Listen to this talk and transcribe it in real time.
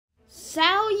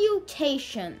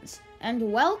Salutations,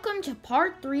 and welcome to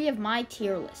part 3 of my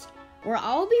tier list, where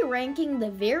I'll be ranking the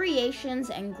variations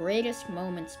and greatest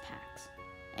moments packs.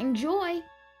 Enjoy!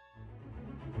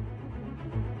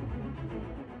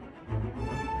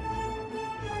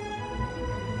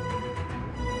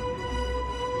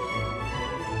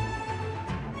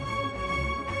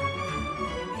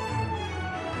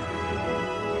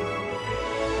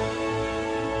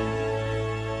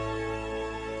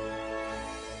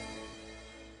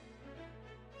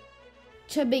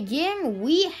 To begin,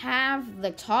 we have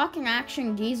the Talk and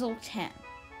Action Diesel 10,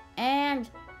 and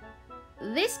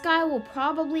this guy will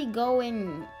probably go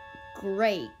in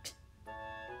great.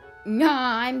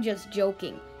 Nah, I'm just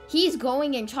joking. He's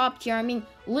going in top tier. I mean,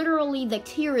 literally the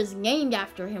tier is named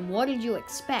after him. What did you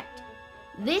expect?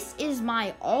 This is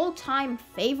my all-time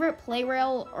favorite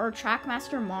Plarail or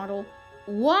Trackmaster model.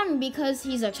 One, because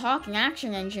he's a talking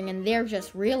action engine and they're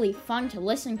just really fun to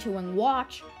listen to and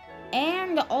watch.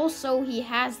 And also, he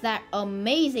has that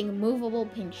amazing movable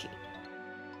pin sheet.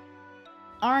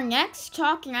 Our next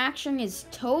talking action is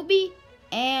Toby,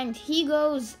 and he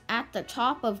goes at the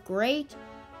top of great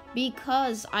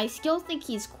because I still think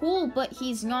he's cool, but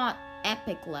he's not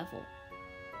epic level.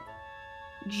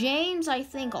 James, I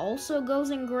think, also goes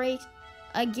in great.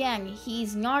 Again,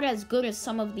 he's not as good as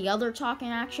some of the other talking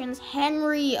actions.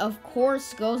 Henry, of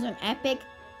course, goes in epic.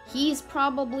 He's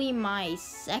probably my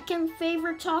second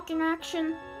favorite talking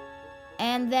action.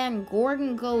 And then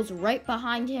Gordon goes right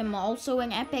behind him, also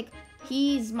in epic.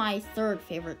 He's my third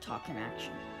favorite talking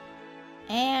action.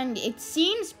 And it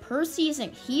seems Percy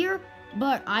isn't here,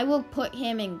 but I will put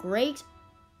him in great.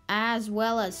 As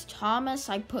well as Thomas,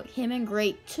 I put him in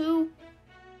great too.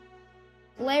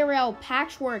 Plarail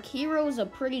Patchwork Hero is a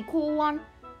pretty cool one.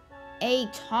 A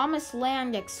Thomas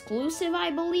Land exclusive, I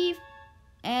believe.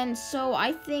 And so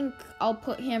I think I'll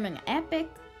put him in epic.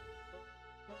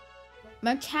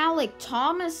 Metallic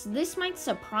Thomas, this might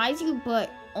surprise you,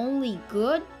 but only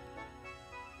good.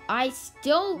 I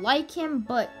still like him,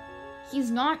 but he's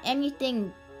not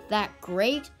anything that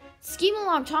great.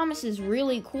 Scheme-Along Thomas is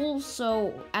really cool,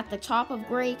 so at the top of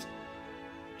great.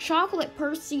 Chocolate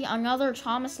Percy, another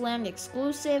Thomas Land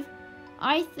exclusive.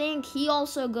 I think he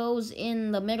also goes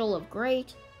in the middle of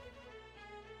great.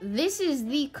 This is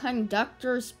the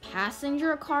Conductor's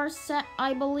Passenger Car set,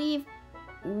 I believe,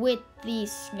 with the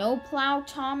Snowplow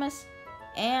Thomas,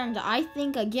 and I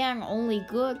think, again, only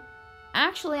good.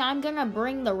 Actually, I'm gonna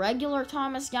bring the regular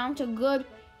Thomas down to good.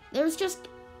 There's just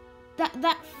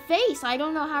that face, I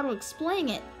don't know how to explain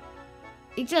it.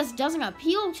 It just doesn't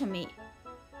appeal to me.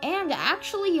 And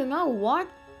actually, you know what?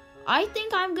 I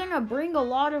think I'm gonna bring a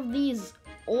lot of these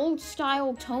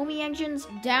old-style Tomy engines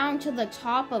down to the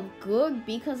top of good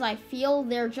because I feel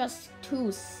they're just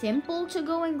too simple to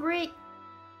go in great.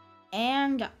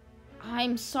 And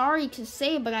I'm sorry to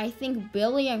say, but I think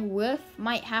Billy and Whiff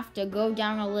might have to go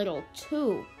down a little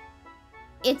too.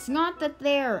 It's not that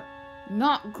they're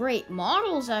not great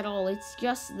models at all, it's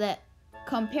just that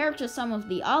compared to some of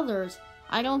the others,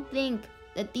 I don't think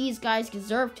that these guys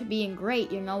deserve to be in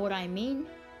great, you know what I mean?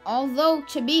 Although,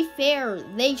 to be fair,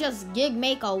 they just did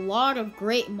make a lot of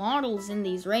great models in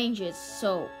these ranges,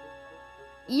 so,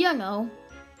 you know.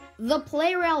 The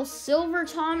Plarail Silver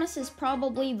Thomas is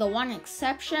probably the one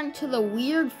exception to the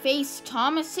weird face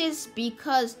Thomases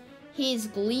because his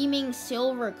gleaming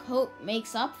silver coat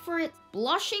makes up for it.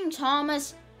 Blushing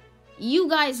Thomas, you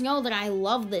guys know that I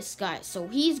love this guy, so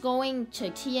he's going to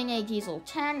TNA Diesel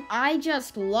 10. I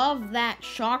just love that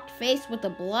shocked face with the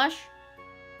blush.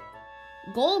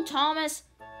 Gold Thomas,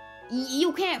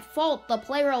 you can't fault the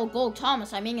Plarail Gold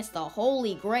Thomas. I mean, it's the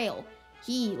holy grail.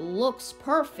 He looks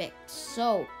perfect,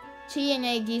 so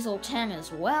TNA Diesel 10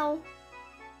 as well.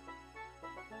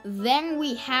 Then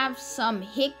we have some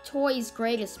Hick Toys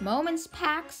Greatest Moments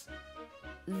packs.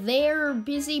 Their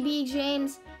Busy Bee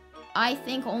James, I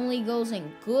think only goes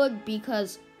in good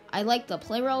because I like the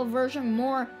Plarail version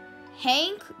more.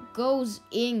 Hank goes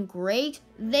in great.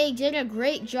 They did a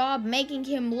great job making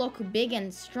him look big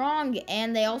and strong,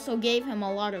 and they also gave him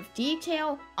a lot of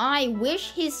detail. I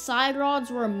wish his side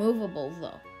rods were movable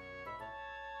though.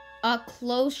 A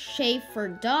Close Shave for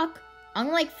Duck.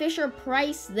 Unlike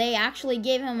Fisher-Price, they actually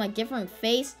gave him a different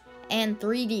face and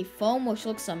 3D foam, which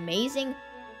looks amazing.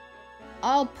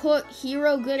 I'll put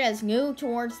Hero Good as new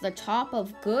towards the top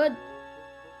of good.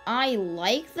 I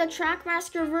like the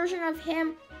Trackmaster version of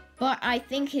him, but I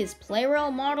think his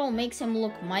Plarail model makes him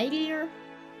look mightier.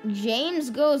 James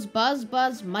Goes Buzz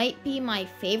Buzz might be my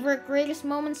favorite Greatest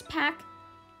Moments pack.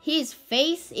 His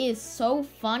face is so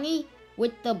funny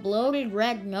with the bloated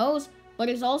red nose, but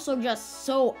is also just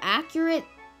so accurate.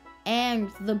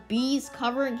 and the bees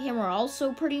covering him are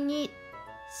also pretty neat.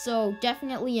 So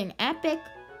definitely an epic.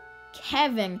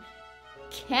 Kevin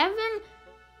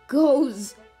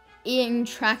goes in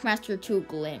Trackmaster 2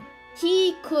 Gling.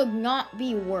 He could not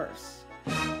be worse.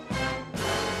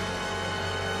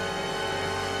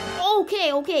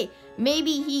 Okay,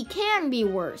 maybe he can be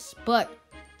worse, but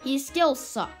he still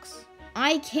sucks.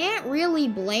 I can't really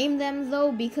blame them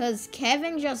though, because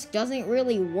Kevin just doesn't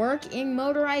really work in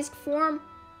motorized form,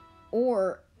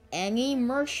 or any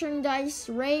merchandise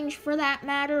range for that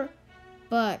matter.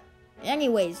 But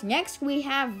anyways, next we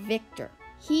have Victor.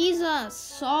 He's a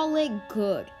solid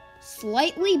good.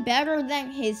 Slightly better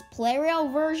than his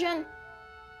Plarail version,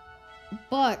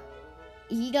 but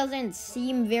he doesn't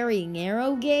seem very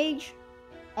narrow gauge.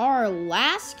 Our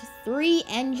last 3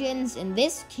 engines in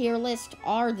this tier list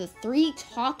are the 3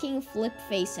 talking flip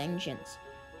face engines.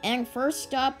 And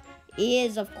first up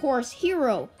is, of course,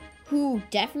 Hero, who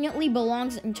definitely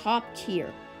belongs in top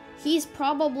tier. He's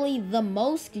probably the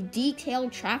most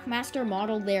detailed Trackmaster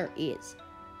model there is,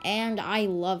 and I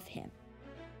love him.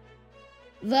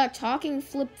 The talking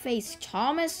flip face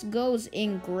Thomas goes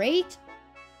in great.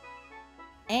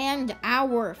 And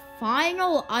our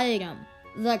final item,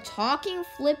 the talking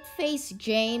flip face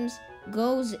James,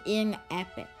 goes in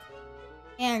epic.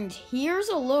 And here's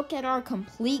a look at our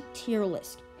complete tier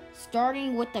list,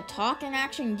 starting with the Talkin'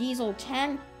 Action Diesel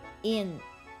 10 in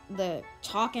the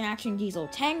Talkin' Action Diesel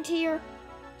 10 tier,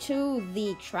 to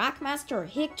the Trackmaster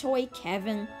Hit Toy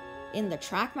Kevin in the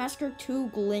Trackmaster 2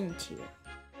 Gling tier.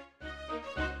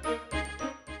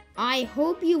 I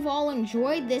hope you've all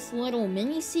enjoyed this little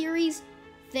mini-series.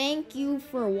 Thank you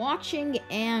for watching,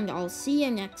 and I'll see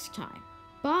you next time.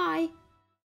 Bye!